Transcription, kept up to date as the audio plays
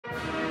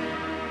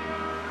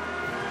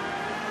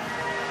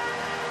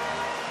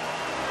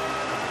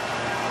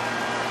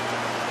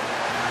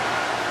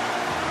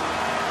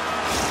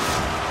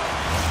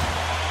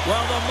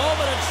Well, the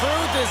moment of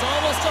truth is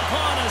almost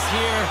upon us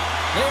here.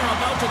 They're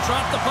about to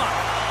drop the puck.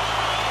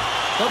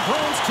 The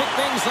Bruins kick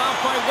things off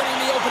by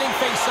winning the opening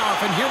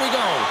faceoff, and here we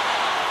go.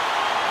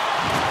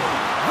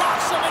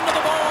 Rocks him into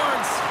the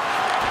boards.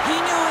 He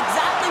knew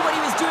exactly what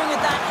he was doing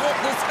with that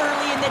hit this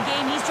early in the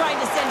game. He's trying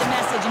to send a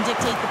message and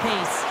dictate the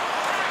pace.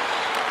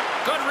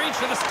 Good reach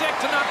for the stick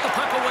to knock the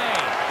puck away.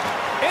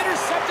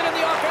 Intercepted in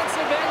the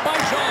offensive end by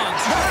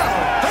Johns.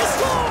 They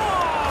score!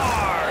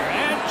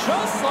 And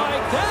just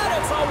like that,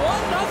 it's a 1-0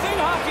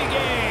 hockey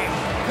game.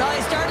 Well,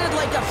 they started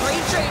like a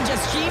freight train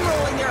just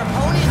steamrolling their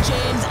opponent,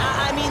 James.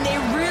 I mean, they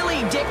really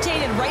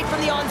dictated right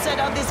from the onset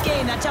of this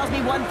game. That tells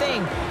me one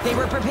thing. They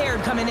were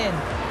prepared coming in.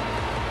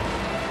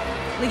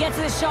 We get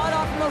to the shot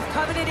off the most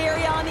coveted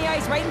area on the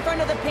ice, right in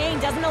front of the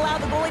paint. Doesn't allow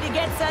the goalie to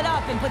get set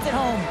up and puts it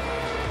home.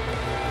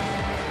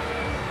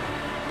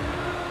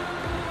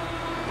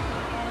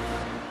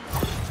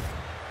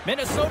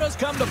 Minnesota's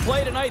come to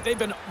play tonight. They've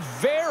been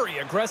very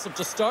aggressive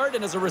to start,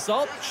 and as a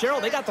result,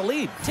 Cheryl, they got the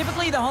lead.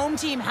 Typically, the home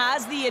team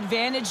has the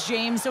advantage,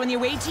 James. So when the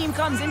away team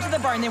comes into the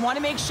barn, they want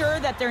to make sure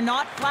that they're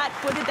not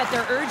flat-footed, that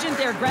they're urgent,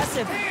 they're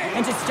aggressive.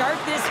 And to start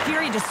this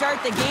period, to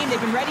start the game,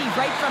 they've been ready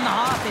right from the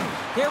hop, and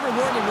they're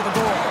rewarded with a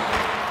goal.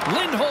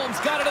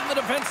 Lindholm's got it in the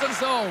defensive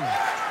zone.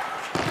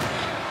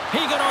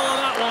 He got all of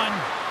that one.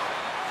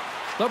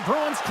 The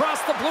Bruins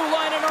cross the blue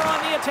line and are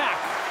on the attack.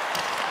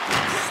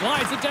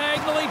 Slides it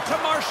diagonally to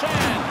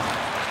Marchand.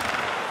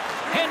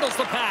 Handles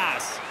the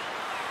pass.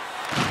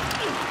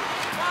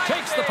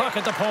 Takes the puck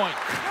at the point.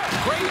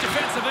 Great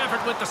defensive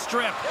effort with the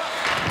strip.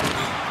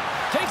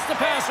 Takes the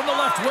pass from the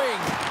left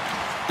wing.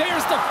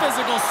 There's the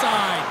physical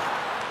side.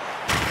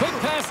 Quick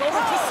pass over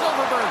to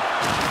Silverberg.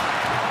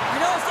 You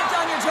know, stepped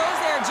on your toes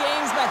there,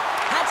 James, but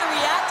had to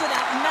react to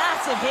that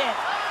massive hit.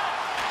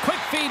 Quick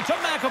feed to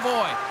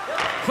McAvoy.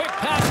 Quick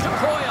pass to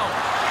Coyle.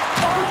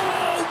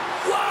 Oh,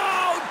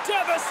 wow!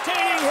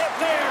 Devastating hit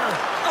there.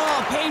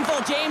 Oh,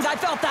 painful, James. I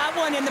felt that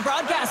one in the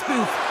broadcast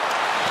booth.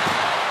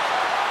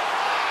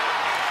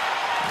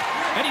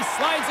 And he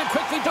slides it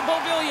quickly to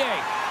Beauvillier.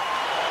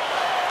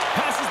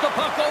 Passes the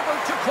puck over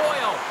to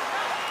Coyle.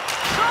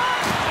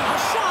 A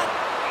shot!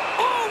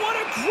 Oh, what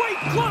a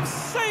great glove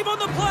save on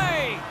the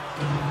play!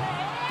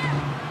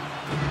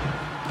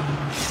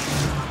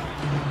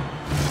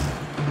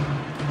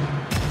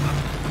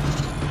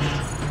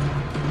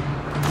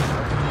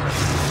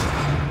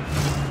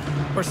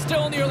 We're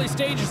still in the early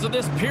stages of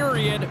this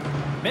period.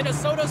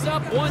 Minnesota's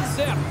up 1-0.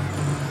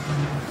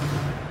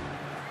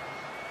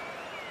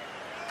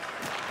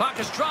 Puck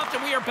is dropped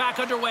and we are back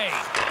underway.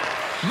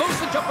 Moves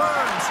it to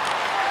Burns.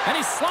 And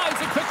he slides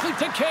it quickly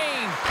to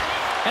Kane.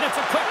 And it's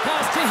a quick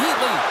pass to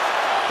Heatley.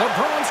 The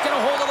Bruins get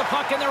a hold of the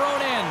puck in their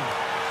own end.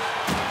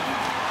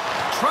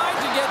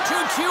 Tried to get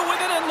too cute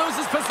with it and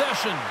loses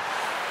possession.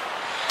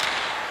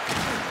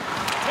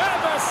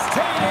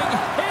 Devastating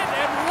hit,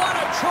 and what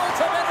a jolt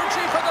of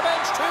energy for the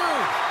bench, too.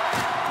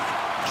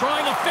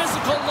 Trying a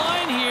physical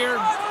line here,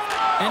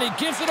 and he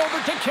gives it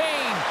over to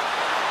Kane.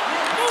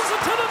 Moves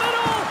it to the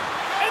middle,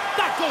 and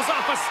that goes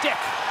off a stick.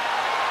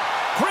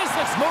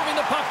 Grzelcyk's moving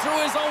the puck through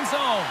his own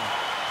zone.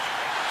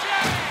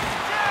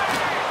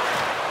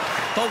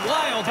 The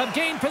Wild have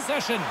gained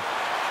possession.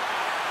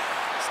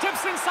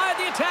 Steps inside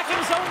the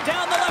attacking zone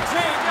down the left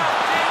wing.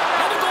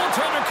 And the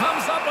goaltender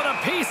comes up with a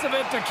piece of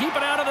it to keep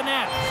it out of the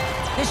net.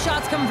 This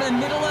shot's coming from the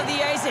middle of the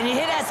ice, and it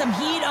has some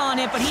heat on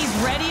it, but he's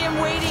ready and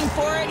waiting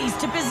for it. He's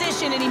to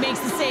position, and he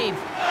makes the save.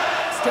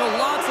 Still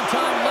lots of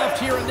time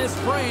left here in this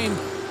frame.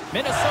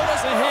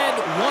 Minnesota's ahead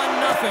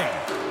 1-0.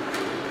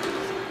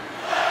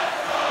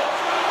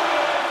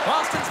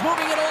 Boston's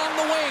moving it along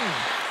the wing.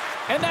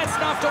 And that's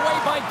knocked away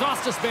by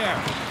Gostisbehere.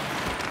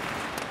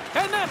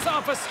 And that's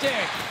off a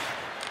stick.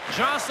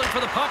 Jostling for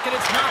the puck, and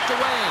it's knocked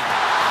away.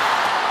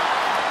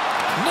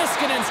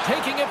 Niskanen's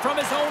taking it from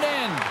his own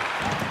end.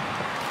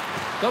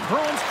 The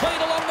Bruins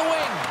played along the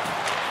wing.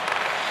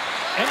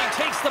 And he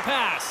takes the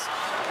pass.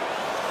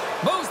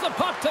 Moves the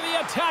puck to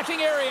the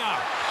attacking area.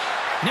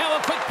 Now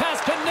a quick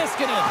pass to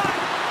Niskanen.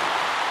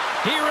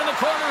 Here in the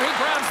corner, he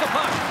grabs the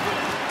puck.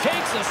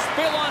 Takes a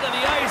spill onto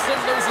the ice and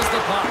loses the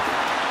puck.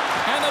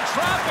 And the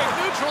traffic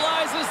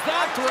neutralizes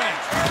that threat.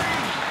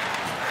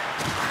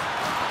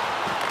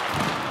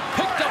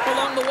 Picked up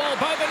along the wall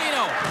by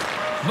Bonino.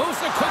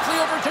 Moves it quickly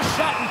over to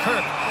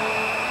Shattenkirk.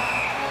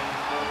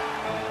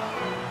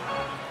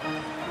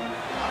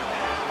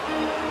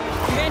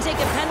 You're going to take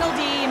a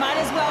penalty. You might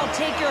as well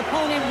take your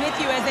opponent with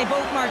you as they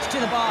both march to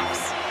the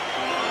box.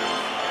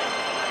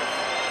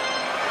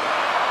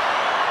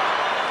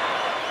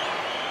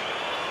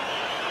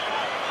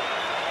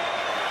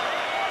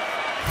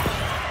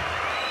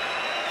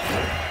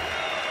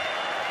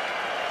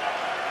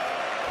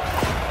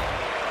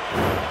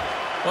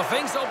 Well,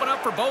 things open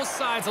up for both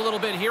sides a little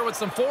bit here with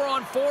some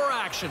 4-on-4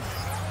 action.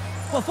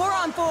 Well,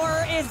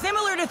 4-on-4 is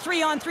similar to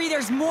 3-on-3.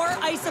 There's more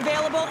ice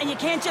available, and you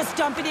can't just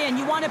dump it in.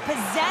 You want to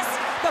possess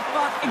the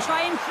puck and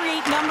try and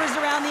create numbers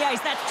around the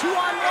ice. That's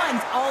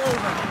 2-on-1s all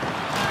over.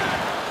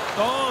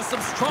 Oh,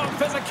 some strong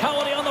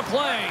physicality on the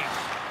play.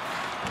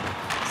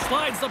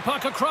 Slides the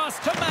puck across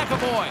to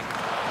McAvoy.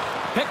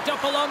 Picked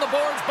up along the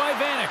boards by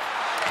Vanek.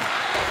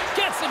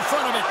 Gets in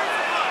front of it.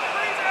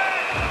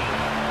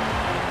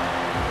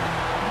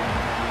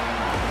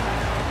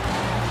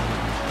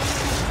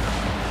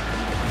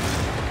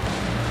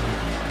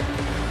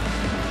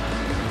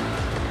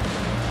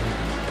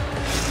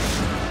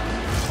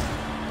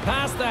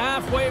 Past the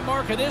halfway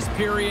mark of this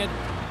period,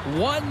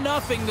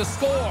 1-0 the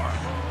score.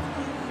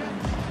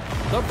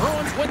 The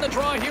Bruins win the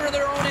draw here in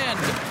their own end.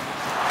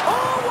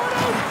 Oh, what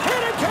a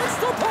hit against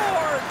the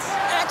boards!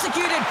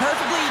 Executed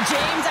perfectly,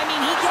 James. I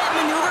mean, he can't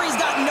maneuver. He's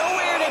got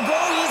nowhere to go.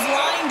 He's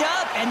lined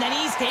up, and then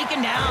he's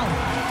taken down.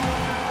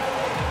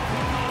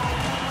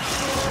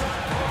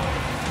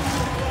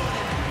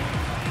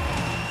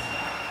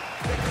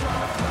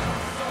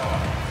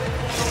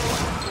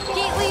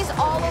 Gately's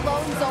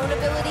all-alone zone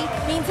ability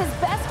means his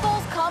best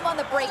goals come on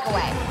the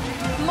breakaway.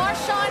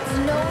 Marchand's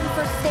known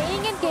for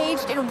staying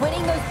engaged and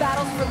winning those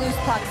battles for loose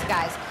pucks,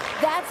 guys.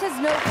 That's his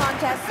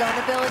no-contest zone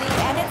ability,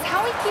 and it's how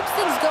he keeps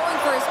things going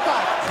for his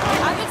club.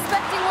 I'm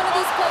expecting one of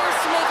these players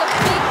to make a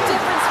big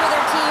difference for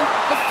their team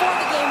before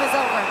the game is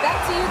over. Back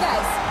to you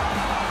guys.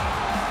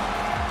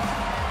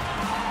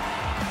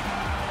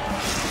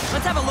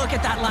 Let's have a look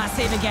at that last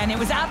save again. It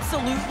was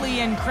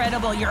absolutely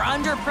incredible. You're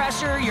under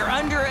pressure, you're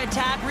under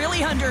attack,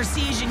 really under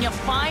siege, and you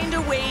find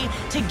a way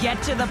to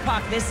get to the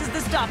puck. This is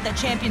the stuff that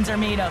champions are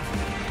made of.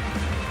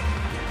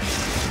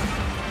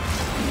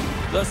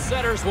 The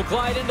setters will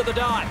glide into the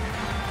dot.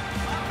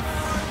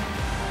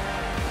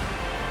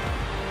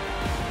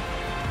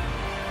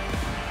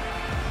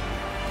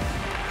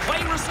 Play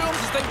resumes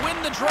as they win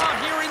the draw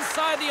here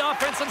inside the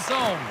offensive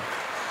zone.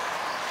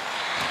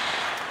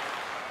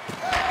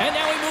 And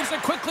now he moves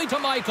it quickly to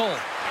Michael.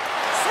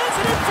 Sends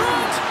it in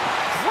front.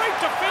 Great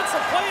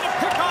defensive play to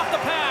pick off the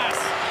pass.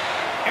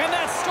 And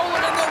that's stolen,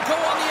 and they'll go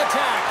on the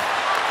attack.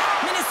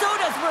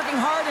 Minnesota's working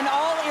hard in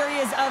all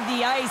areas of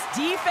the ice.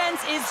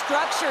 Defense is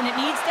structure, and it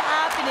needs to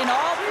happen in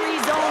all three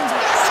zones.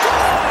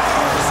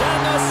 Scores!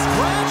 And the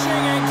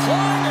scratching and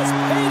clawing has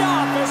paid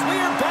off as we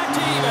are back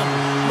to even.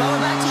 Well,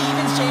 we're back to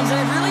evens, James,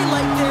 and I really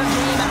like their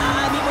game.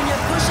 I mean, when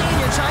you're pushing and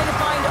you're trying to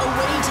find a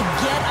way to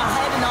get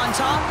ahead and on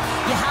top,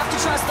 you have to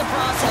trust the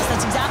process.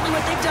 That's exactly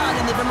what they've done,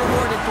 and they've been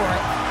rewarded for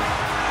it.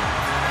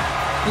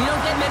 You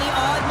don't get many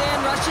odd man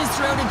rushes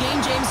throughout a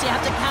game, James. You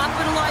have to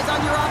capitalize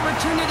on your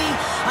opportunity.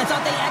 I thought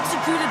they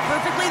executed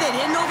perfectly. They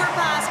didn't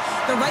overpass.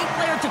 The right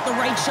player took the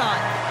right shot.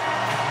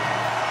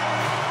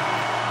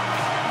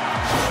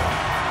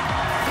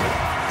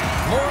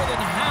 More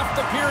than half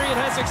the period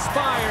has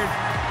expired.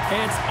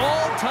 It's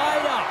all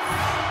tied up.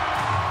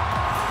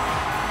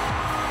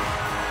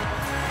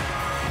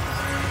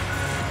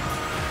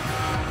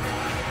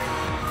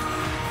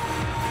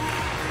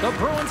 The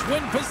Bruins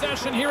win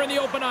possession here in the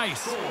open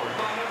ice.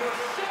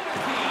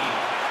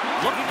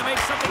 Looking to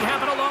make something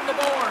happen along the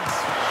boards.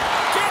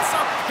 Gets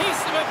a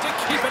piece of it to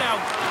keep it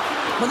out.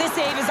 Well, this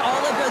save is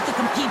all about the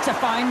compete to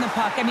find the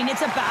puck. I mean,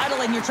 it's a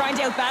battle, and you're trying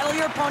to outbattle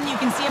your opponent. You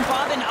can see him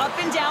bobbing up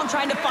and down,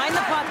 trying to find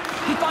the puck.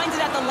 He finds it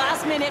at the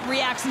last minute,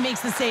 reacts, and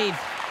makes the save.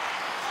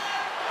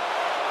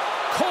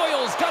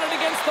 Coyle's got it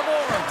against the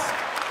boards.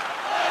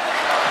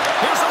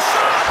 Here's a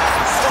shot.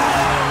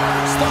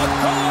 Scores! The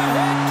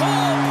go-ahead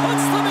goal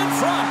puts them in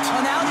front.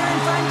 Well, now they're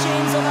in front,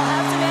 James, so they'll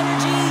have some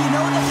energy. You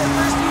know that their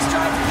first few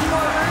strides will be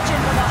more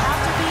urgent, but they'll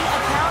have to be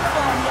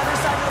accountable on the other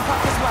side of the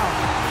puck as well.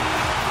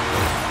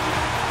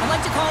 I'd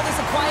like to call this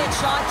a quiet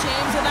shot,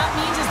 James. What that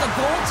means is the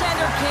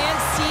goaltender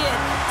can't see it.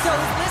 So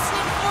he's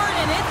listening for it,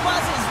 and it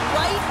buzzes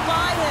right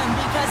by him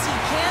because he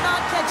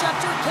cannot catch up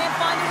to it, can't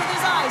find it with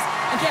his eyes,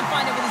 and can't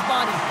find it with his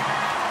body.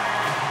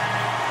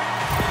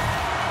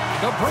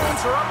 The Bruins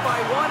are up by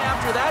 1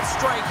 after that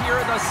strike here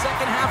in the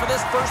second half of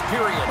this first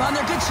period. Well,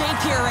 they're good shape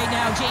here right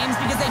now, James,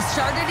 because they've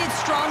started it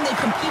strong. They've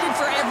competed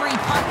for every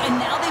puck, and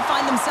now they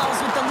find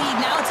themselves with the lead.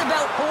 Now it's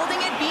about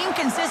holding it, being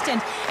consistent,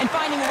 and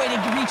finding a way to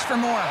reach for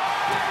more.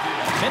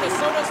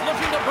 Minnesota's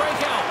looking to break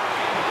out.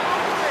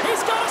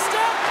 He's got a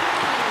step.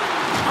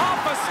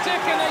 Off a stick,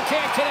 and they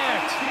can't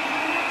connect.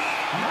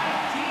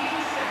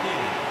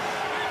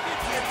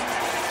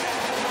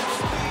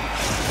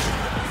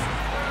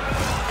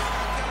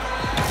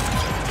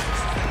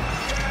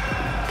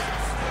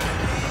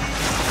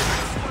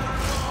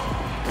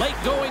 Late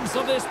goings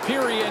of this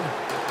period.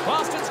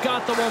 Boston's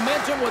got the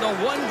momentum with a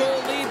 1-goal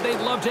lead.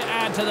 They'd love to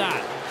add to that.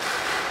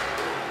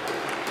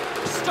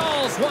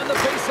 Stahl's won the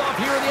faceoff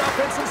here in the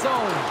offensive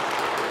zone.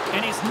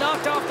 And he's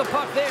knocked off the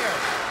puck there.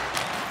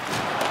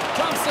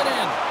 Dumps it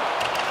in.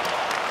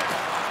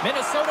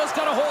 Minnesota's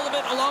got a hold of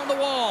it along the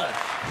wall.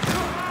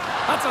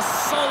 That's a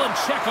solid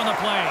check on the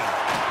play.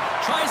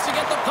 Tries to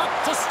get the puck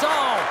to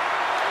Stahl.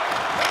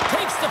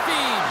 Takes the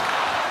feed.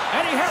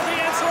 And he had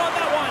the answer on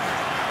that one.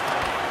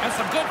 And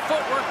some good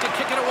footwork to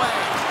kick it away.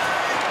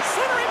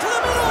 Center into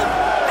the middle.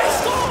 He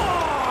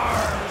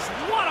scores!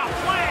 What a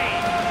play!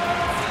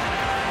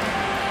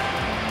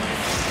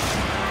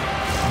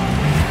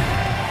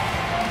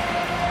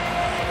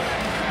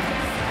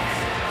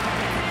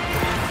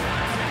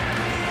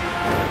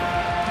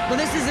 Well,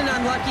 this is an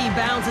unlucky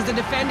bounce. As a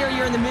defender,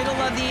 you're in the middle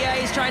of the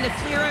ice trying to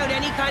clear out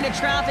any kind of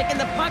traffic, and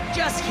the puck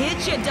just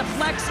hits you,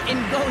 deflects, and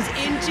goes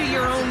into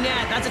your own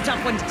net. That's a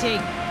tough one to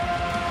take.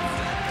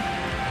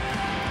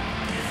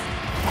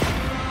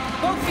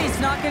 He's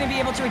not going to be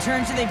able to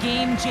return to the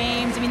game,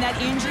 James. I mean, that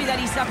injury that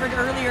he suffered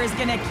earlier is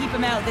going to keep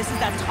him out. This is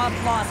that tough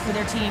loss for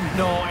their team.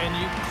 No, and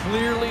you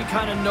clearly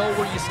kind of know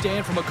where you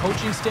stand from a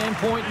coaching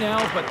standpoint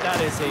now, but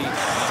that is a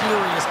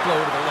serious blow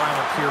to the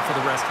lineup here for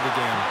the rest of the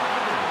game.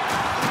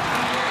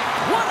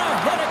 What a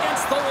hit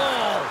against the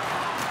wall!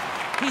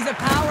 He's a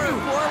power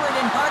forward,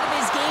 and part of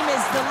his game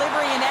is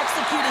delivering and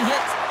executing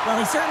hits.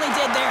 Well, he certainly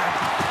did there.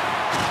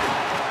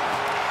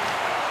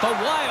 The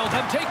Wild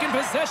have taken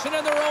possession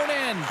in their own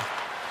end.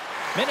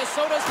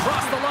 Minnesota's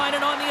crossed the line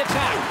and on the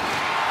attack.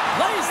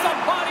 Lays the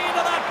body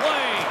into that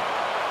play.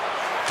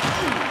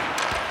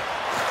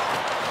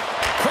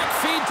 Quick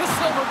feed to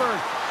Silverberg.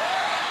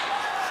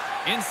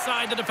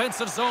 Inside the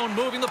defensive zone,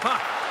 moving the puck.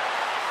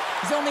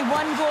 He's only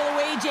one goal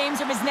away, James,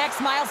 from his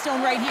next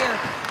milestone right here.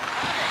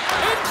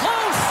 In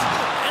close!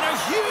 And a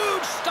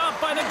huge stop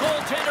by the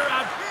goaltender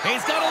out.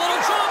 He's got a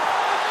little jump.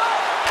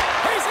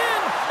 He's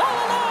in, all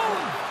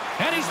alone.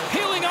 And he's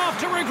peeling off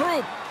to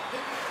regroup.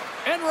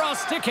 And Ross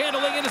stick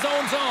handling in his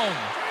own zone.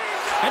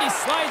 And he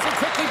slides it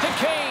quickly to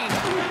Kane.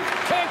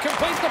 Kane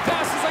completes the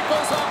pass as it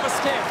goes off a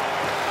stick.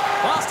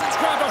 Boston's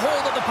grabbed a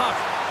hold of the puck.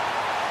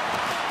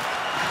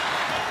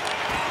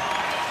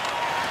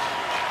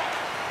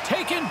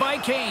 Taken by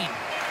Kane.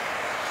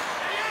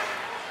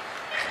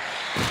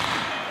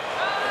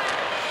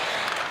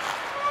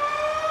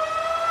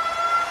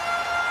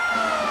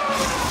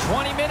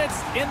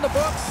 Minutes in the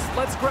books.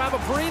 Let's grab a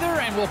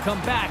breather and we'll come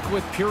back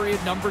with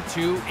period number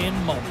 2 in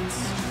moments.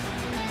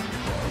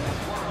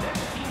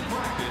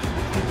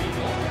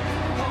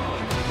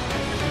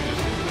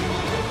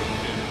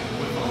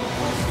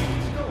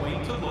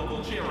 Going to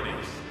local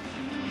charities.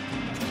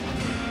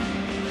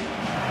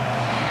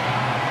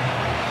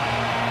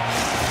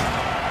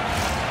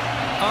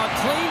 A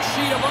clean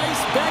sheet of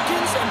ice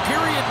beckons and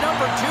period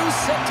number 2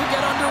 set to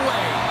get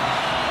underway.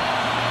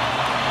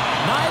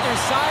 Neither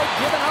side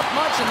giving up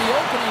much in the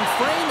opening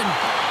frame, and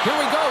here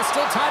we go,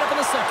 still tied up in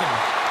the second.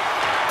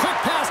 Quick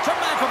pass to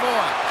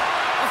McAvoy.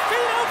 A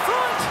feed out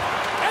front,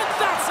 and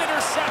that's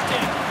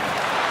intercepted.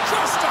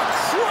 Just a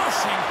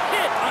crushing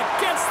hit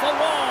against the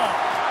wall.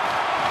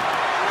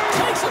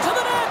 Takes it to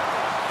the net.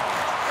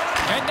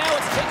 And now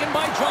it's taken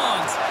by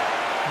Johns.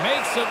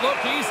 Makes it look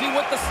easy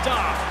with the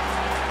stop.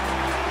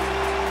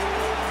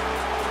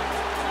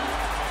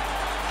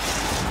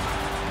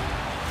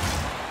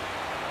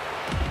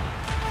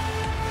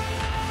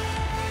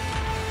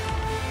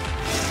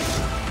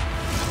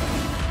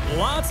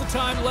 Lots of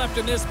time left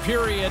in this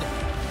period.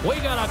 We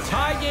got a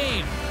tie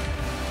game.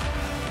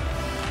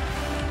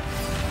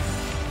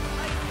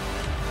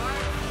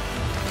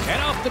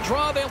 And off the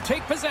draw, they'll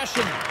take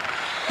possession.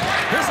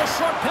 Here's a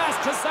short pass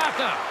to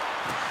Zaka.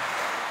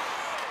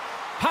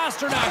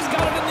 Pasternak's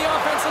got it in the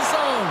offensive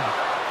zone.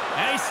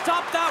 And he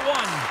stopped that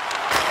one.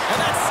 And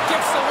that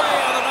skips away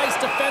on a nice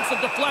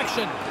defensive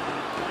deflection.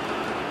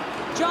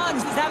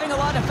 Johns is having a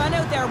lot of fun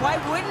out there. Why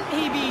wouldn't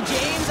he be,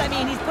 James? I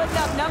mean, he's putting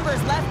up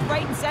numbers left,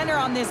 right, and center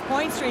on this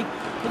point streak.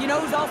 But you know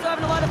who's also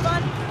having a lot of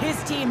fun? His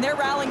team. They're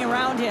rallying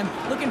around him.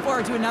 Looking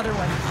forward to another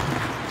one.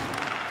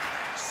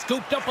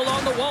 Scooped up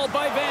along the wall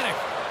by Vanek.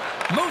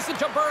 Moves it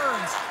to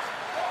Burns.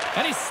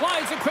 And he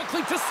slides it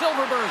quickly to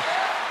Silverberg.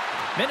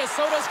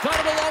 Minnesota's got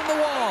it along the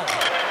wall.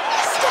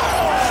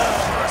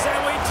 Scores!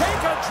 And we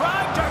take a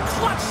drive to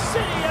Clutch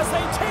City as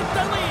they take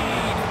the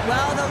lead.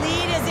 Well, the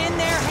lead is in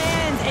their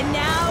hands, and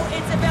now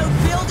it's about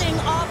building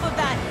off of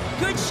that.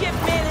 Good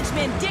shift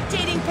management,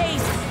 dictating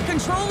pace,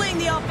 controlling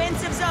the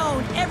offensive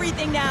zone.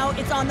 Everything now,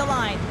 it's on the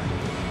line.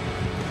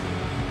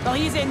 Well,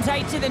 he's in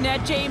tight to the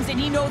net, James, and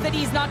he knows that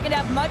he's not going to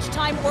have much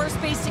time or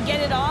space to get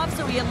it off,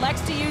 so he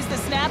elects to use the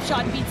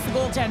snapshot and beats the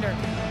goaltender.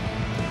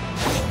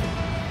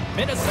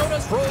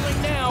 Minnesota's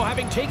rolling now,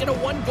 having taken a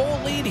 1-goal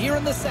lead here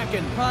in the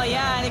second. Well,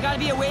 yeah, and they got to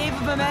be a wave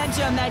of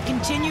momentum that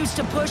continues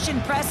to push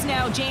and press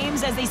now,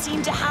 James, as they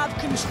seem to have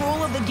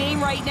control of the game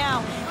right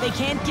now. They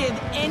can't give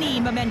any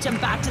momentum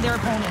back to their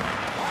opponent.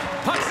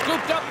 Puck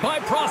scooped up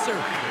by Prosser.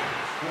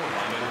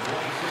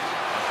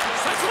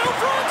 Sets it out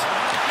front,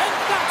 and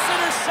that's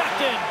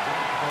intercepted.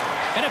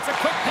 And it's a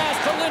quick pass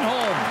to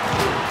Lindholm.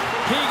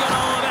 He got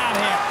all of that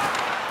hit.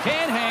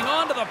 Can't hang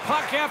on to the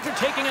puck after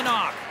taking a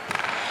knock.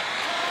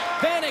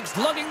 Vanek's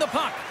lugging the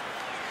puck.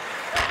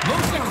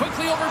 Moves it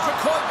quickly over to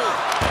Corbett.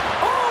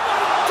 Oh my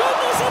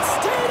goodness, it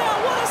stayed out.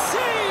 What a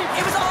save!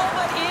 It was all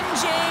but in,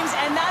 James,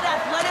 and that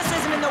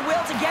athleticism and the will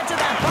to get to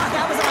that puck,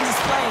 that was on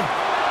display.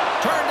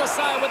 Turned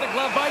aside with a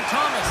glove by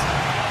Thomas.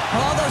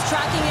 All those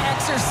tracking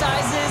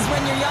exercises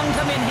when you're young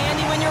come in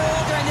handy when you're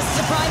older, and this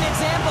is a prime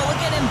example. Look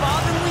at him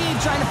bob and weave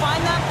trying to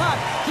find that puck.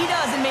 He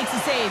does and makes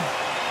the save.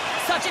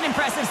 Such an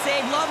impressive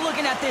save. Love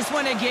looking at this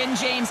one again,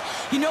 James.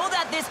 You know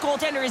that this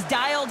goaltender is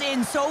dialed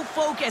in, so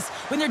focused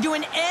when they're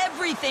doing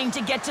everything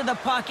to get to the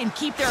puck and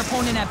keep their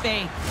opponent at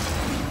bay.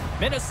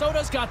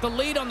 Minnesota's got the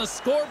lead on the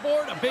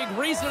scoreboard. A big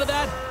reason to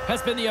that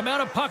has been the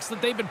amount of pucks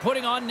that they've been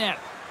putting on net.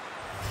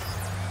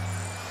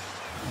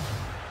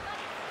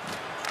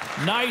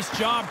 Nice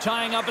job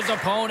tying up his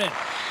opponent.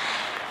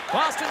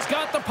 Boston's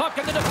got the puck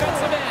in the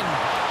defensive end.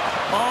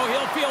 Oh,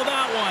 he'll feel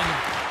that one.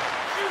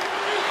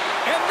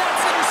 And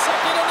that's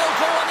intercepted, and they'll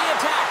go on the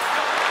attack.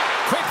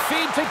 Quick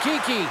feed to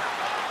Kiki.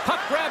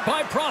 Puck grab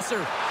by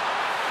Prosser.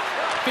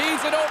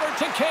 Feeds it over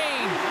to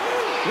Kane.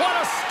 What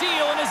a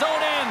steal in his own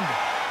end.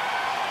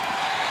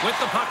 With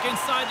the puck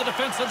inside the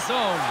defensive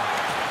zone.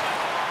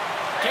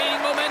 Gaining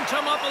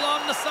momentum up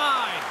along the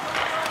side.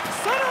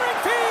 Centering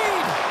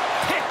feed.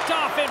 Picked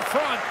off in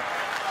front.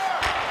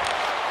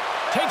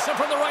 Takes it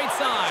from the right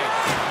side.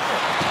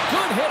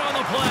 Good hit on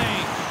the play.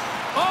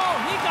 Oh,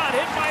 he got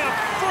hit by a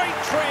freight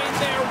train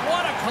there.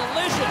 What a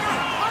collision.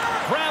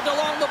 Grabbed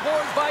along the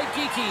boards by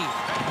Geekie.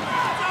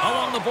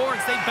 Along the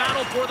boards, they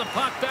battle for the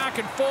puck back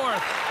and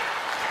forth.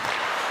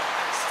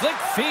 Slick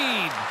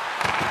feed.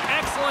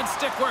 Excellent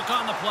stick work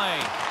on the play.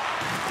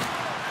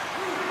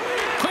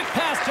 Quick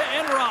pass to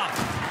Enroth.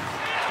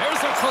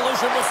 There's a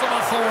collision with some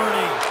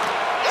authority.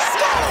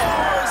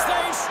 Scores!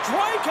 They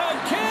strike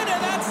again,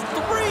 and that's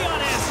 3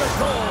 unanswered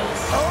goals.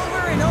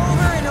 Over and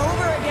over and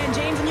over again,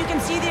 James, and you can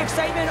see the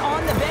excitement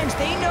on the bench.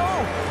 They know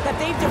that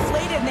they've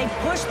deflated and they've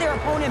pushed their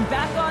opponent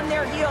back on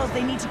their heels.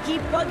 They need to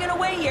keep plugging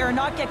away here and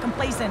not get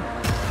complacent.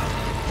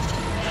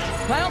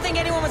 Well, I don't think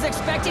anyone was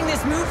expecting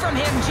this move from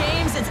him,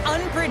 James. It's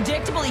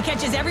unpredictable. He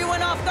catches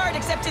everyone off guard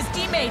except his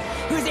teammate,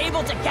 who's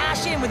able to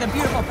cash in with a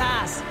beautiful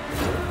pass.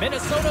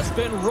 Minnesota's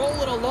been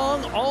rolling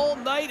along all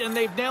night, and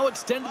they've now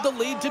extended the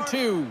lead to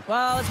 2.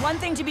 Well, it's one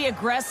thing to be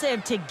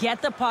aggressive to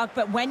get the puck,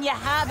 but when you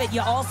have it,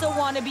 you also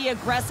want to be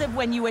aggressive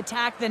when you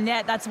attack the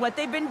net. That's what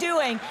they've been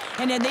doing,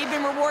 and then they've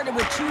been rewarded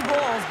with 2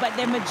 goals, but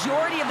the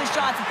majority of the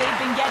shots that they've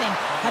been getting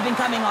have been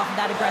coming off of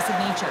that aggressive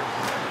nature.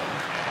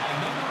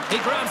 He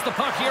grabs the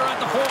puck here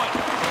at the point.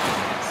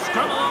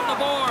 Scrum along the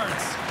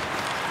boards.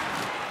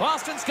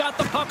 Boston's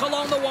got the puck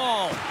along the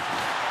wall.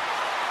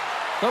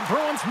 The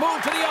Bruins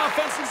move to the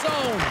offensive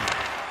zone.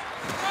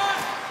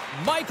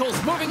 Michaels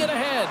moving it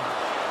ahead.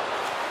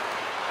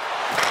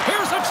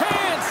 Here's a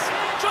chance.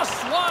 Just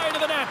slide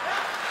to the net.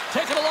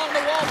 Taken along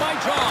the wall by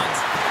Johns.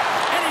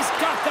 And he's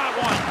got that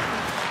one.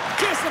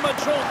 Gives him a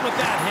jolt with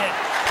that hit.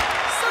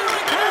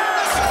 Centering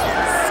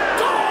pass.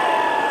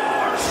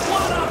 Scores!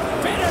 What a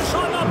finish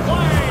on the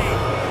play.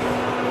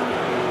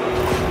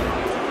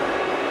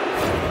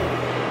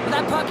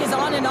 That puck is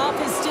on and off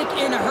his stick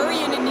in a hurry,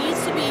 and it needs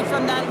to be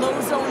from that low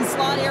zone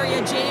slot area.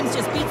 James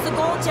just beats the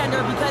goaltender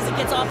because it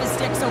gets off his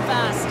stick so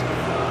fast.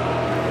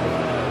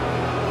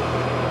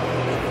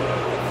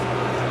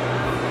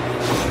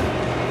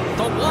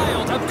 The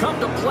Wild have come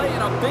to play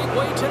in a big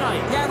way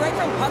tonight. Yeah, right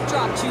from puck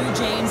drop too,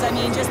 James. I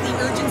mean, just the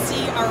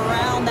urgency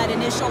around that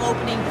initial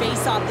opening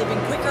face-off. They've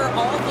been quicker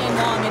all game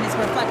long, and it's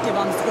reflective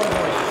on the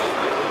scoreboard.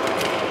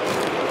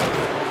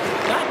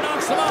 That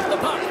knocks him off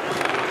the puck.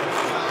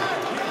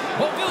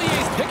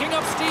 Beauvillier's picking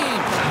up steam.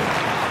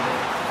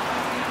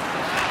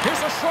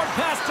 Here's a short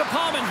pass to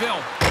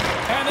Pominville.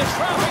 And the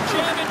traffic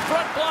jam in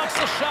front blocks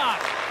the shot.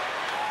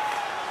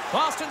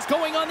 Boston's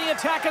going on the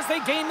attack as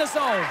they gain the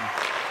zone.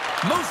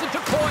 Moves it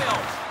to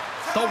Coyle.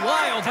 The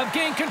Wild have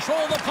gained control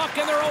of the puck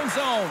in their own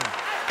zone.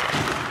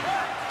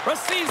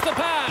 Receives the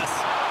pass.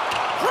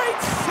 Great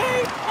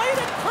save. Played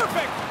it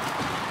perfect.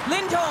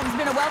 Lindholm's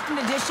been a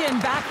welcome addition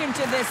back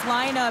into this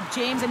lineup,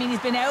 James. I mean,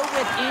 he's been out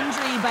with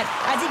injury, but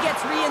as he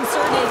gets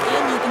reinserted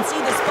in, you can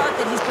see the spark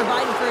that he's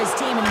provided for his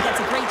team, and he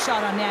gets a great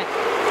shot on net.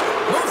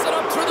 Moves it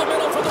up through the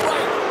middle for the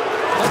right.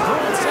 The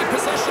Bruins take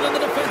possession in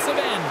the defensive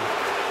end.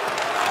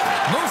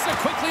 Moves it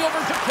quickly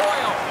over to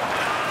Coyle.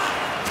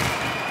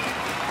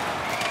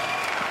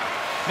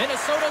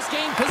 Minnesota's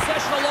gained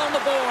possession along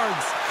the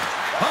boards.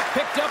 Puck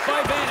picked up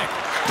by Vanek.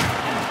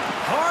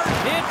 Hard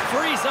hit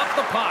frees up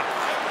the puck.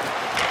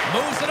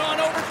 Moves it on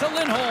over to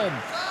Lindholm.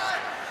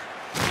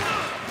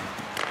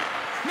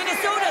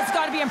 Minnesota's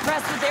got to be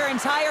impressed with their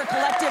entire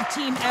collective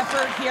team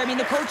effort here. I mean,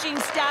 the coaching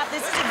staff,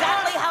 this is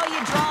exactly how you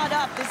draw it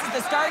up. This is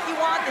the start you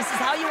want. This is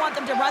how you want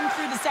them to run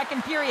through the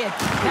second period.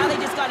 Now they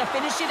just got to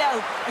finish it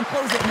out and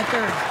close it in the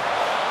third.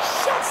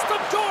 Shuts the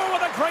door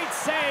with a great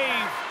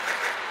save.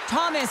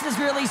 Thomas has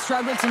really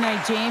struggled tonight,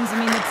 James. I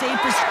mean, the save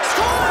for...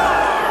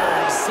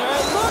 Scores!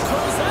 And look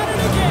who's at it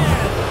again.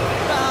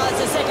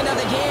 It's the second of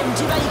the game.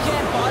 Too bad you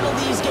can't bottle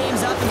these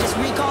games up and just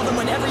recall them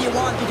whenever you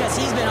want, because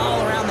he's been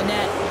all around the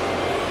net.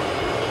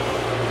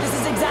 This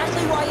is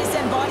exactly why you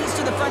send bodies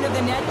to the front of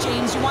the net,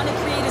 James. You want to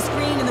create a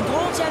screen, and the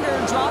goaltender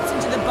drops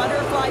into the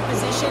butterfly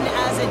position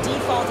as a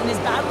default and is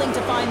battling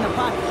to find the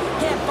puck.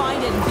 Can't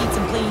find it and beats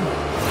him clean.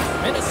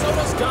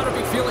 Minnesota's got to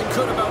be feeling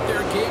good about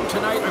their game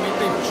tonight. I mean,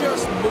 they've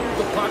just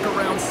moved the puck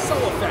around so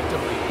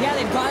effectively. Yeah,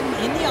 they've gotten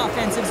in the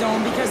offensive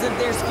zone because of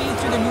their speed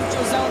through the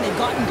neutral zone. They've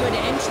gotten good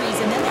entries,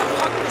 and then their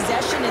puck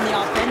possession in the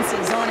offensive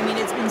zone. I mean,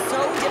 it's been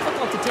so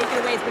difficult to take it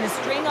away. It's been a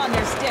string on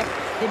their stick.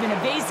 They've been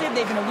evasive,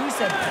 they've been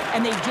elusive,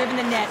 and they've driven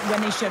the net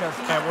when they should have.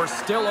 And we're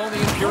still only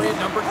in period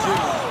number 2.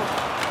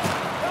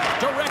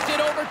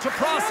 Directed over to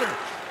Prosser.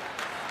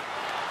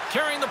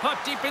 carrying the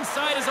puck deep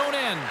inside his own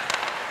end.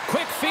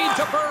 Quick feed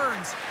to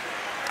Burns.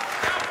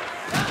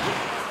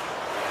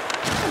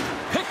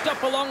 Picked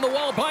up along the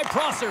wall by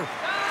Prosser.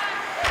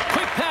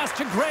 Quick pass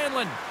to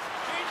Granlund.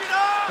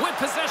 With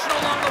possession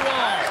along the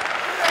wall.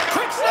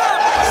 Quick snap!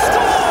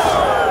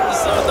 Scores!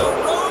 So the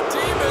road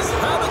team is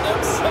having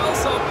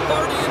themselves a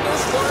party in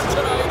this one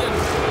tonight, and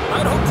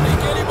I don't think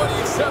anybody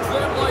except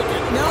them like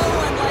it. No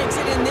one likes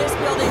it in this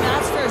building,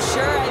 that's for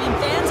sure. I mean,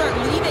 fans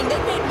aren't leaving.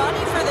 They paid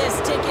money for this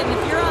ticket, and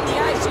if you're on the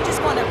ice, you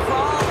just want to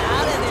crawl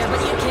out of there,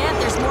 but you can't.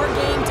 There's more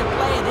game to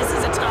play. This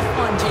is a tough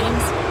one,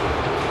 James.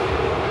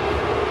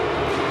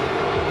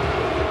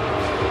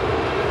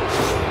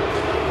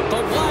 The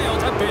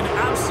Wild have been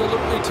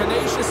absolutely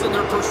tenacious in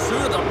their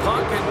pursuit of the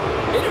puck, and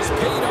it has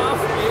paid off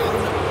in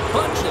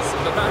bunches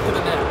in the back of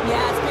the net.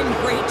 Yeah, it's been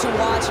great to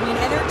watch. I mean,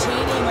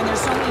 entertaining when there's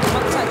so many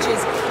puck touches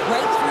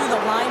right through the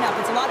lineup.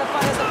 It's a lot of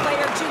fun as a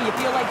player, too. You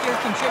feel like you're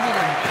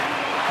contributing.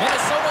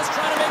 Minnesota's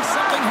trying to make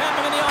something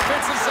happen in the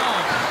offensive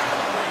zone.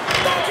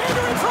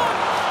 Backhander in front.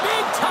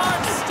 Big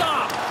time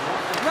stop.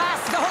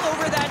 Rask all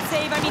over that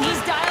save. I mean,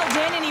 he's dialed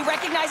in and he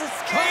recognizes...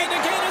 Trying to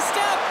gain a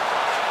step.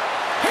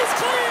 He's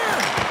clear.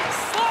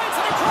 Slides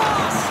it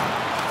across.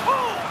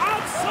 Oh,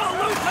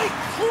 absolutely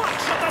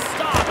clutch at the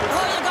stop.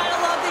 Oh, you gotta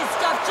love this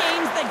stuff,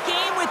 James. The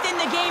game within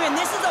the game, and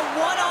this is a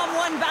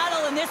one-on-one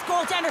battle, and this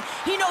goaltender,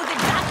 he knows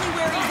exactly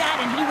where he's at,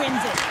 and he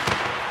wins it.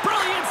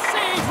 Brilliant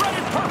save, read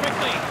it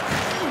perfectly.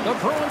 The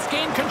Bruins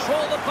gain control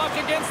of the puck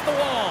against the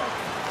wall.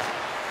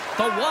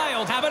 The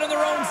Wild have it in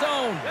their own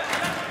zone.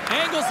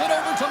 Angles it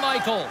over to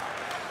Michael.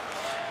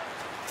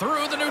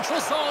 Through the neutral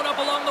zone, up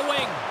along the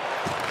wing.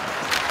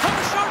 From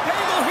a sharp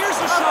angle, here's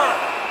a shot.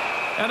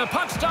 And the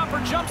puck stopper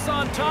jumps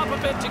on top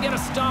of it to get a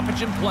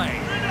stoppage in play.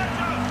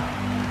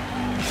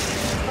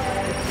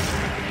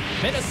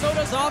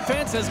 Minnesota's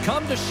offense has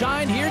come to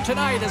shine here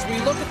tonight as we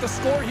look at the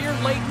score here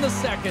late in the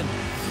second.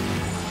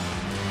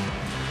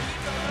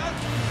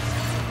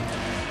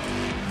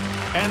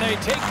 And they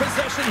take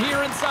possession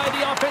here inside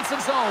the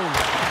offensive zone.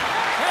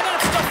 And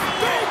that's the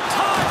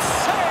big-time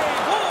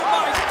save! Oh,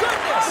 my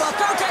goodness! Well,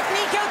 throw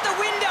technique out the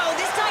window.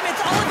 This time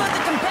it's all about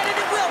the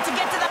competitive will to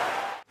get to the...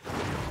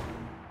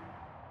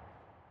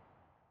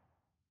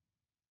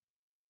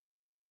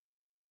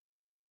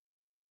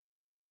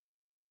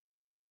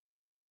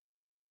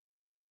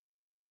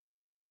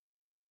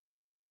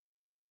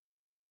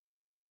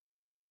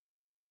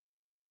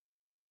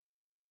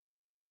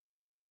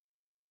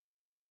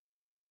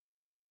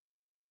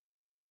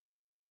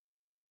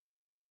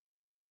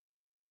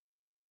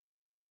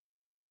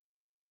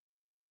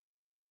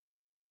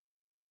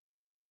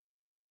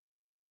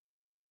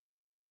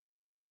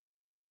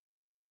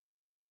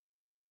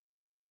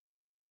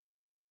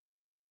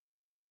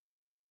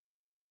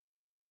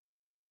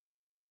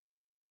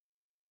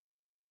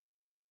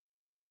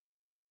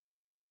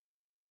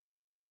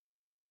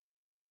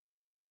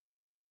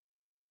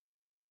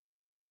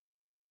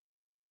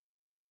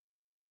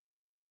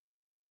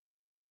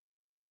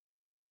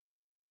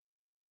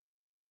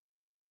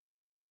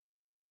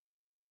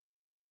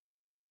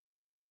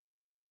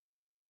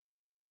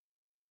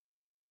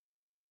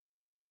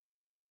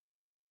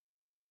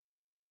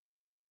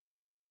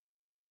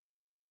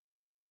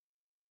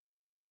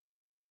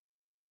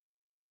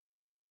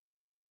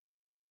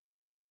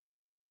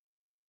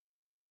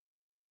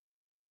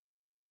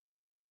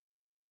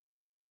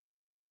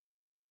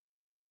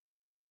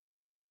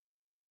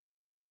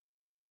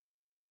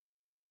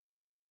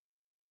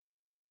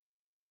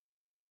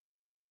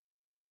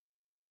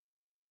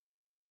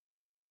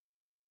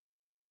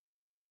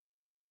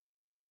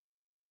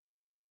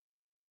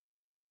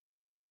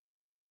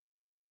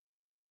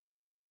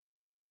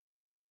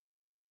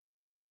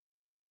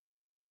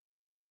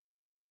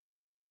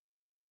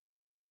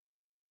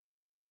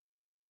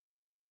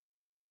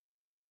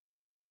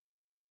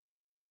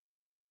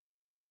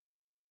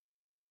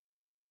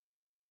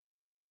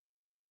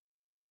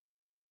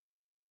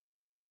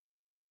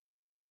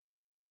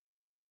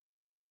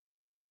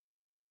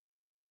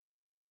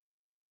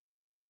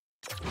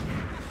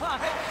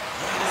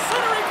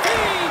 Centering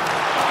feed!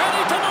 And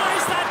he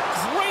denies that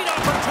great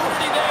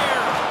opportunity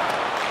there.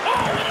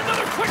 Oh, and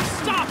another quick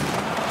stop.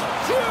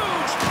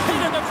 Huge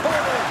hit in the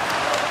corner.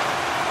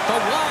 The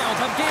Wild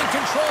have gained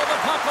control of the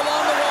puck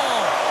along the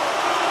wall.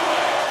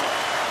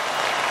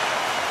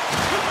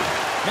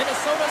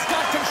 Minnesota's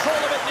got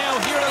control of it now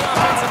here at the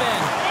offensive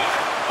end.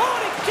 Oh,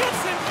 and he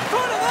gets in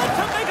front of that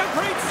to make a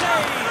great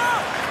save.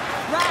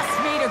 Rask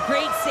made a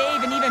great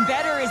save, and even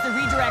better is the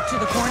redirect to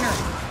the corner.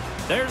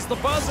 There's the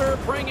buzzer,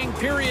 bringing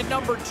period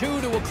number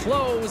 2 to a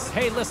close.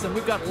 Hey, listen,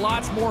 we've got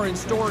lots more in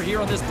store here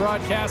on this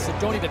broadcast, so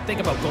don't even think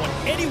about going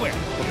anywhere.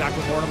 We're back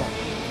with more in a moment.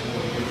 And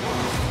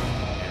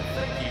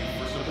thank you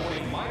for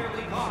supporting minor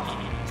league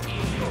hockey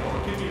in your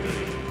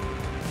community.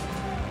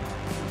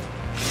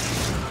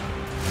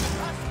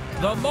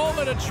 The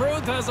moment of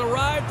truth has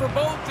arrived for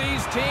both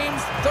these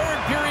teams. Third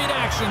period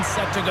action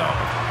set to go.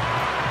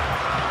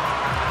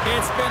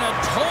 It's been a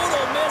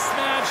total miss chess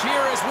match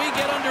here as we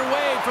get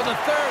underway for the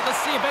third.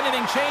 Let's see if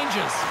anything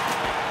changes.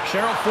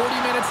 Cheryl, 40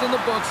 minutes in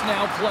the books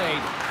now played.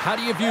 How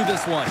do you view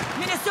this one?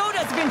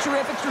 Minnesota's been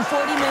terrific through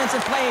 40 minutes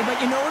of play, but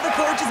you know the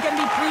coach is going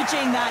to be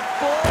preaching that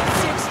full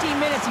 60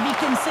 minutes to be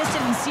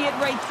consistent and see it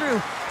right through.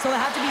 So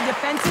they have to be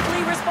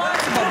defensively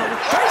responsible.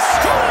 They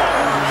score!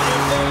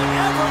 If they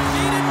ever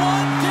needed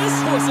one, this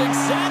was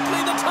exactly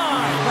the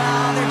time.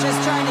 Well, they're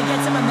just trying to get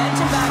some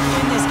momentum back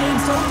in this game.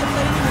 So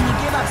deflating when you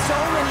give up so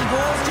many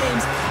goals,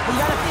 James. But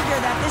you got to figure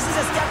that this is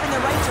a step in the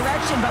right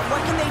direction, but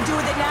what can they do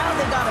with it now?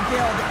 They got to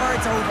build or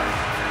it's over.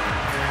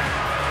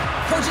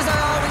 Coaches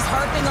are always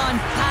harping on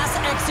pass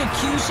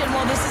execution.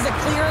 Well, this is a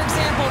clear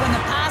example. When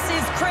the pass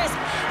is crisp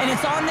and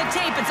it's on the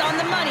tape, it's on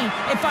the money,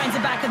 it finds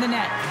the back of the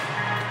net.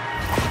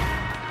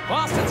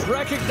 Boston's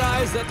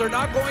recognized that they're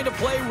not going to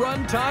play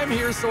run time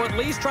here, so at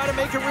least try to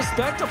make it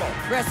respectable.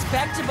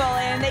 Respectable,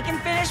 and they can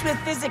finish with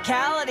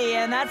physicality,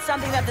 and that's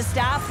something that the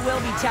staff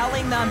will be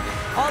telling them.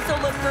 Also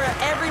look for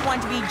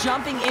everyone to be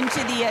jumping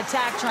into the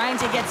attack, trying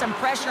to get some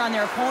pressure on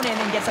their opponent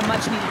and get some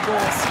much-needed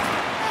goals.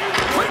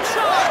 Quick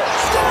shot!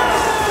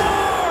 Scores!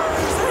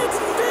 It's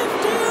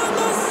 50 in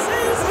the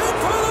season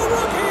for the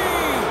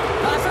rookie!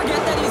 I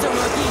forget that he's a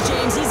rookie,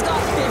 James. He's got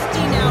 50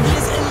 now. He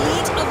is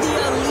elite of the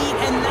elite,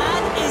 and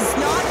that is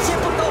not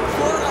typical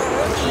for a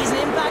rookie. He's an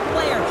impact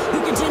player who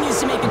continues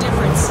to make a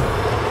difference.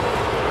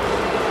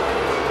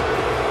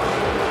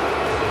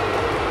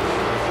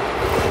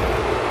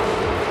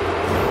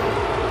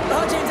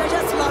 Oh, James, I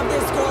just love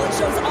this goal. It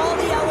shows all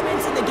the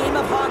elements in the game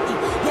of hockey.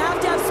 You have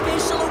to have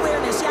spatial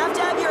awareness. You have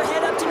to have your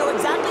head up to know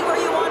exactly where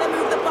you want to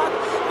move the puck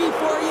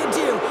before you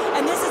do.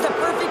 And this is a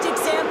perfect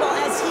example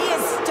as he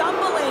is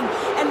stumbling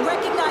and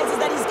recognizes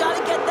that he's got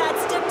to get that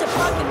stick to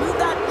puck and move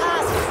that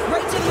pass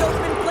right to the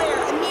open player.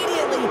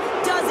 Immediately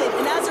does it,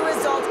 and as a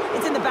result,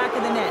 it's in the back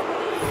of the net.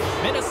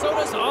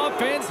 Minnesota's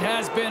offense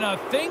has been a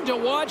thing to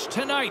watch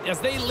tonight as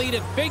they lead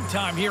it big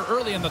time here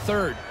early in the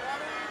third.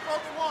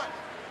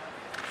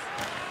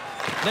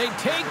 They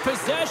take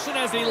possession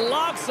as he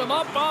locks them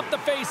up off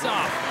the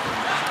faceoff.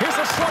 Here's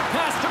a short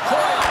pass to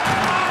Coyle.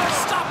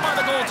 Stopped by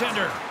the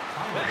goaltender.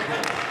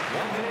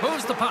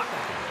 Moves the puck.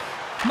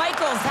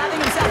 Michael's having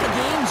himself a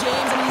game,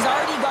 James. I mean, he's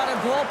already got a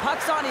goal.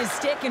 Puck's on his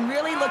stick and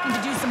really looking to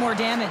do some more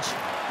damage.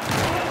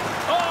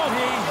 Oh,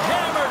 he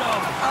hammered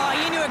him. Oh,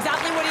 he knew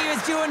exactly what he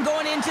was doing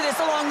going into this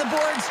along the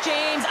boards,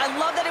 James. I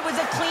love that it was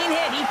a clean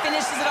hit. He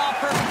finishes it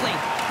off perfectly.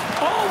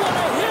 Oh, what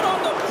a hit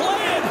on the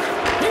play.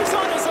 He's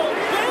on his own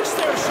bench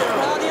there, Cheryl.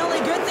 Well, the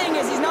only good thing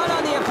is he's not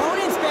on the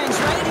opponent's bench,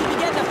 right? He'd be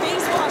getting a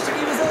face wash if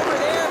he was over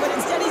there, but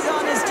instead he's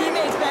on his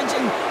teammate's bench,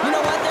 and you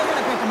know what? They're going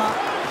to pick him up.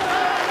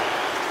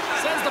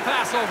 Sends the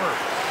pass over.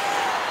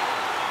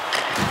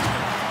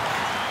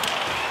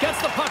 Gets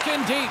the puck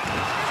in deep.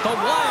 The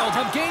Wild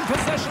have gained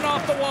possession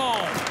off the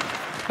wall.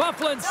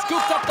 Bufflin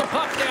scooped up the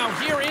puck now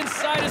here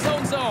inside his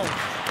own zone.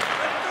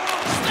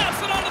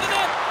 Snaps it onto the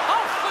net.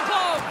 Off the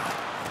glove.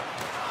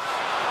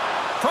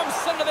 From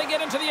center they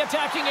get into the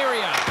attacking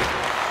area.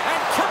 And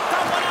kicked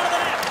that one out of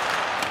the net.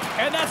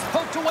 And that's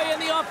poked away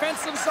in the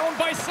offensive zone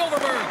by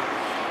Silverberg.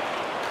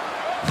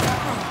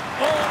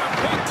 Oh, a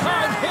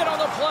big-time hit on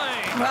the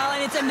play. Well,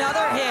 and it's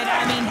another hit.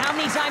 I mean, how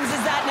many times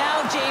is that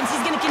now, James?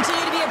 He's going to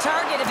continue to be a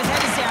target if his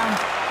head is down.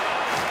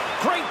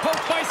 Great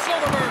poke by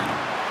Silverberg.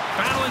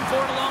 Battling for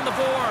it along the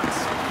boards.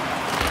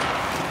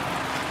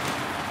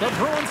 The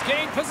Bruins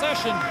gain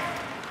possession.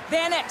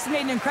 Van Ek's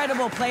made an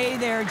incredible play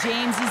there,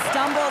 James. He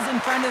stumbles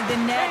in front of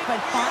the net, but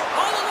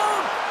all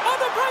alone on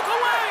the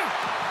breakaway.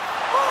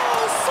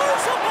 Oh,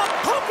 serves up a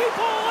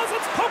pokeball as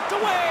it's poked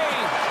away.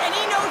 And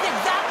he knows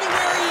exactly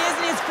where he is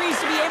in his crease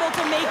to be able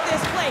to make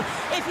this play.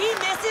 If he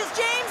misses,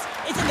 James,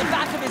 it's in the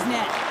back of his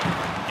net.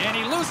 And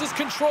he loses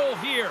control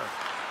here.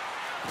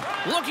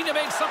 Looking to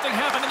make something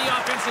happen in the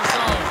offensive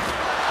zone.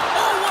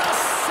 Oh, what a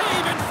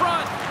save in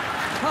front.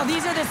 Well,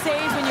 these are the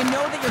saves when you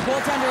know that your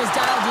goaltender is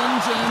dialed in,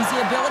 James.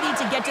 The ability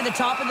to get to the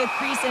top of the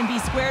crease and be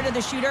square to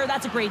the shooter,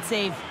 that's a great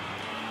save.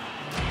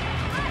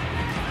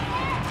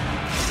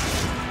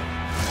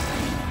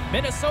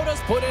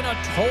 Minnesota's put in a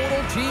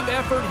total team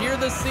effort here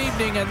this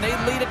evening, and they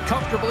lead it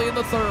comfortably in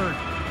the third.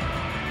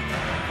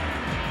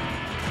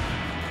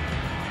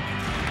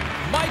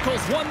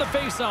 Michaels won the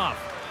faceoff.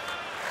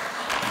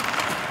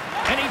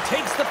 And he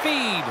takes the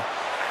feed.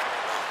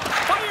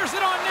 Fires it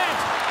on net.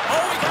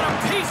 Oh, he got a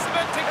piece of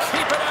it to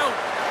keep it out.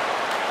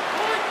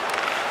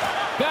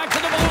 Back to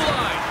the blue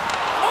line.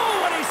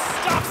 Oh, and he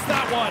stops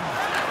that one.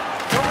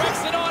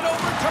 Directs it on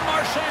over to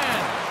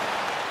Marchand.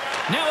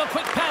 Now a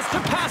quick pass to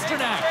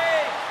Pasternak.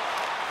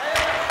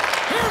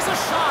 Here's a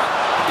shot.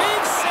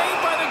 Big save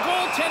by the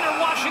goaltender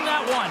watching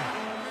that one.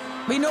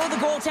 We know the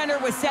goaltender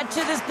was set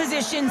to this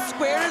position,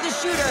 square to the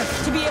shooter,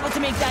 to be able to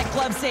make that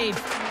glove save.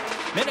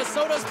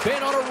 Minnesota's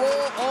been on a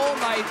roll all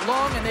night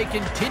long, and they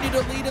continue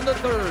to lead in the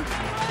third.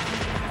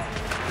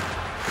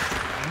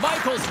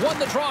 Michaels won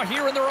the draw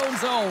here in their own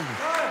zone.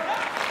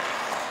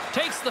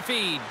 Takes the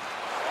feed.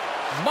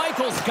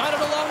 Michaels got it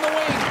along the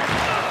wing.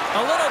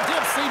 A little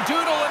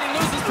dipsy-doodle, and he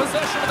loses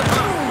possession of the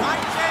puck.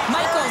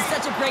 Michael's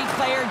such a great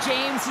player,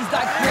 James. He's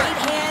got great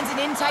hands and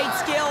in-tight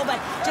skill,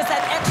 but just that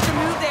extra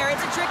move there,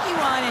 it's a tricky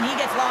one, and he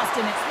gets lost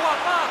in it.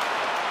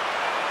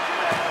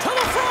 To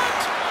the front!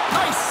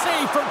 Nice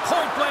save from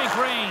point-blank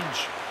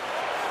range.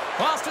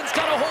 Boston's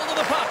got a hold of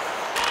the puck.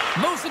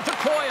 Moves it to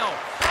Coyle.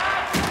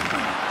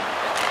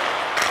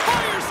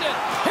 Fires it!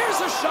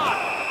 Here's a shot!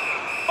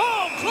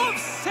 Oh,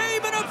 glove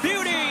save and a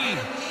beauty!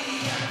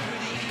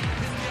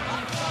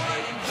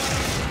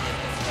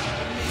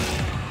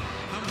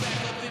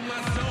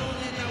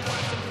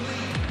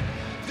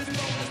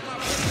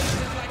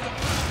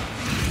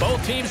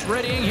 Both teams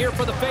readying here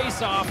for the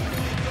face-off.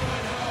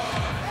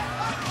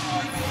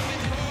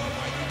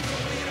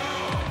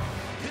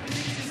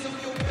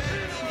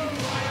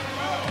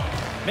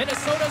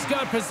 Minnesota's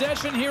got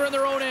possession here in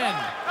their own end.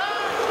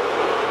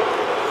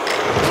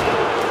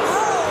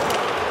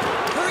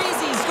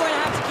 Parise's going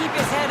to have to keep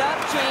his head up,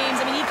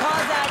 James. I mean, he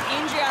caused that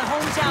injury on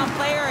hometown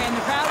player, and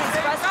the crowd is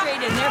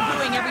frustrated, and they're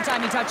booing every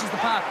time he touches the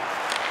puck.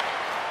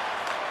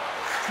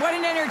 What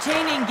an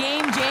entertaining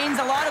game, James.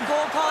 A lot of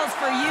goal calls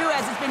for you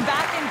as it's been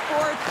back and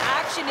forth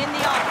action in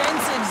the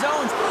offensive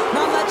zones.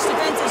 Not much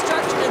defensive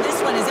structure to this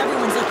one as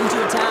everyone's looking to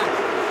attack.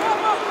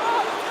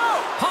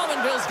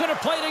 Hollandville's going to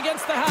play it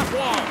against the half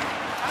wall.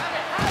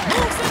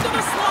 Moves into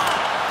the slot.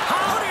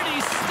 How did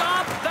he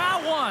stop that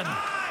one?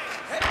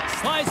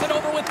 Slides it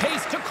over with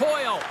pace to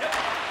Coyle.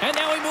 And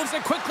now he moves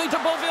it quickly to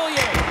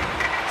Beauvillier.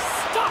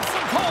 Stops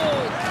him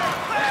cold.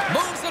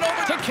 Moves it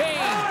over to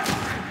Kane.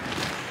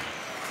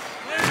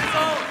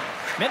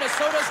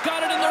 Minnesota's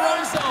got it in their own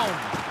zone.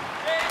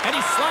 And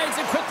he slides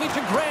it quickly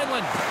to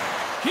Granlund.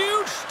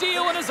 Huge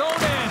steal in his own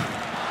end.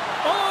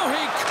 Oh,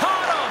 he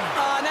caught him.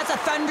 And that's a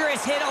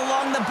thunderous hit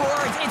along the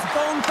boards. It's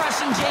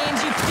bone-crushing,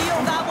 James. You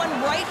feel that one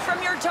right from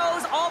your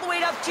toes all the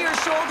way up to your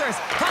shoulders.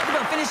 Talk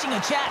about finishing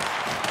a check.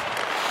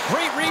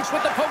 Great reach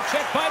with the poke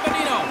check by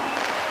Bonino.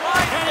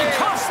 And he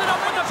cuffs it up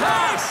with the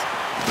pass.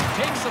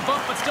 Takes a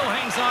bump, but still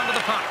hangs on to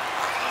the puck.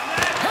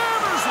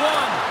 Hammers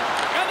one.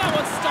 And that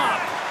one's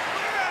stopped.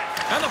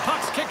 And the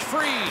puck's kicked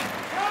free.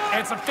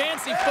 It's a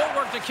fancy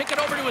footwork to kick it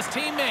over to his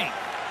teammate.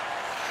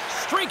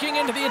 Streaking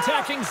into the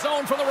attacking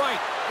zone from the right.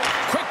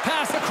 Quick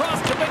pass across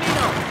to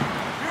Bonino.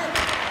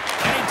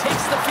 And he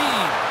takes the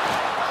feed.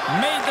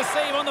 Made the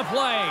save on the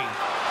play.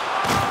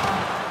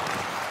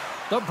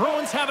 The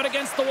Bruins have it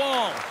against the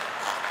wall.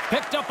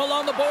 Picked up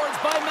along the boards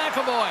by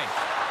McAvoy.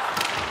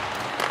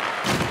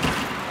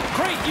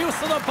 Great use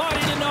of the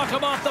body to knock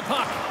him off the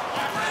puck.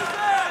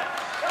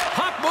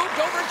 Puck moved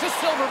over to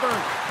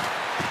Silverberg.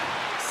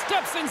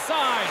 Steps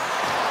inside.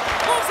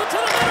 Moves it to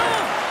the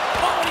middle.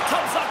 Oh, and he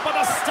comes up with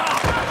a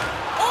stop.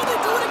 Oh, they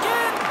do it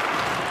again.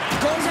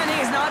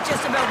 Goaltending is not just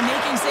about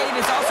making save,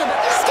 it's also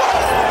about...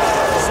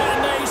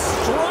 And they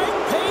strike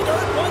pay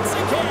dirt once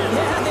again.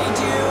 Yeah, they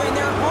do. And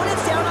their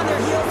opponents down on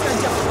their heels, they're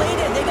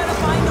deflated. They got to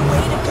find a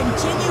way to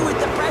continue with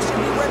the pressure,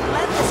 be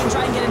relentless, and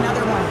try and get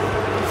another one.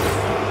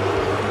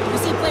 We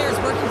see players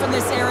working from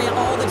this area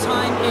all the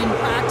time in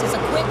practice.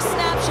 A quick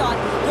snapshot.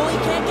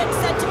 Goalie can't get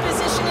set to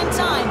position in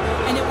time,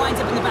 and it winds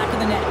up in the back of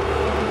the net.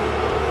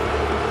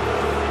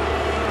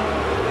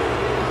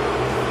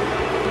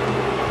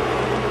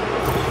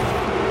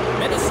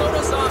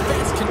 Minnesota's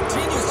offense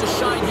continues to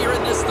shine here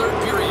in this third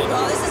period.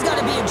 Well, this has got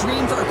to be a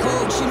dream for a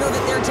coach. You know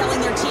that they're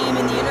telling their team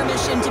in the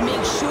intermission to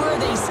make sure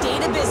they stay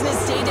to business,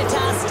 stay to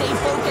task, stay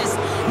focused.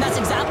 And that's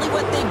exactly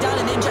what they've done,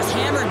 and they've just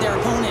hammered their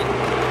opponent.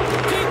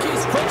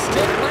 Kinky's quick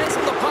stick lands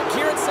with the puck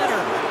here at center.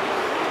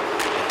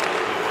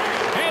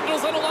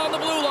 Handles it along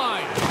the blue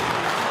line.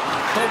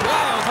 The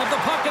Wild have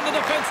the puck in the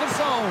defensive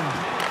zone.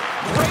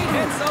 Great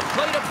heads-up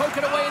play to poke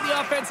it away in the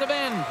offensive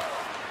end.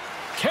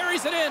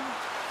 Carries it in.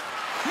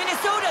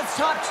 Minnesota's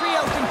top trio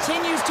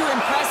continues to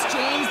impress,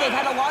 James. They've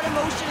had a lot of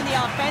motion in the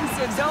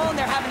offensive zone.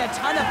 They're having a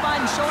ton of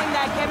fun, showing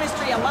that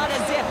chemistry, a lot of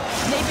zip.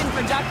 They've been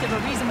productive, a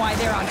reason why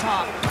they're on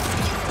top.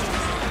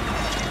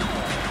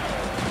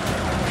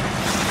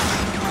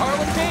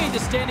 Carlin Dane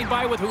is standing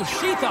by with who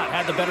she thought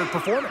had the better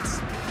performance.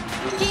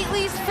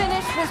 Keatley's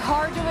finish was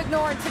hard to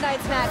ignore in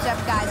tonight's matchup,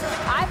 guys.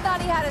 I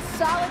thought he had a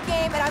solid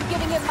game, and I'm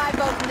giving him my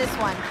vote in this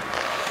one.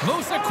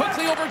 Moves it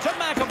quickly over to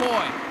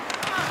McAvoy.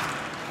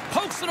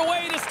 Pokes it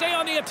away to stay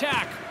on the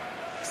attack.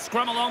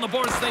 Scrum along the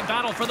boards as they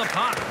battle for the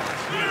puck.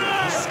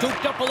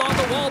 Scooped up along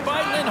the wall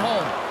by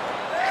Lindholm.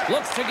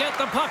 Looks to get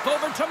the puck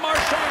over to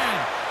Marchand.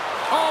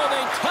 Oh,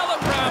 they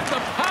telegraphed the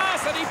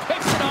pass, and he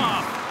picks it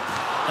off.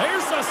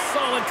 There's a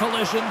solid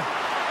collision.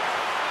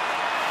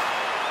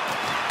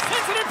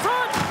 Sends it in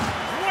front.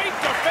 Great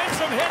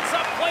defensive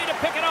heads-up play to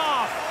pick it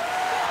off.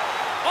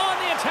 On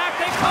the attack,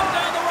 they come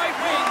down the right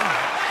wing.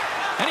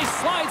 And he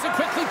slides it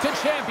quickly to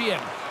Champion.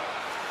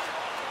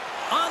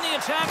 On the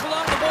attack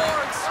along the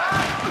boards.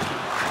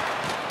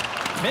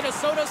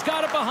 Minnesota's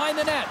got it behind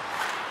the net.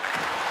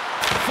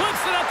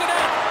 Flips it at the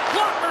net.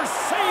 Blocker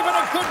saving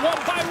a good one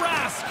by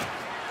Rask.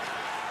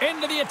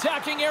 Into the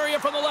attacking area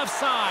from the left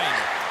side.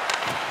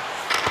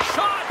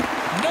 Shot.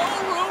 No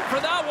room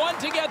for that one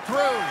to get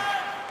through.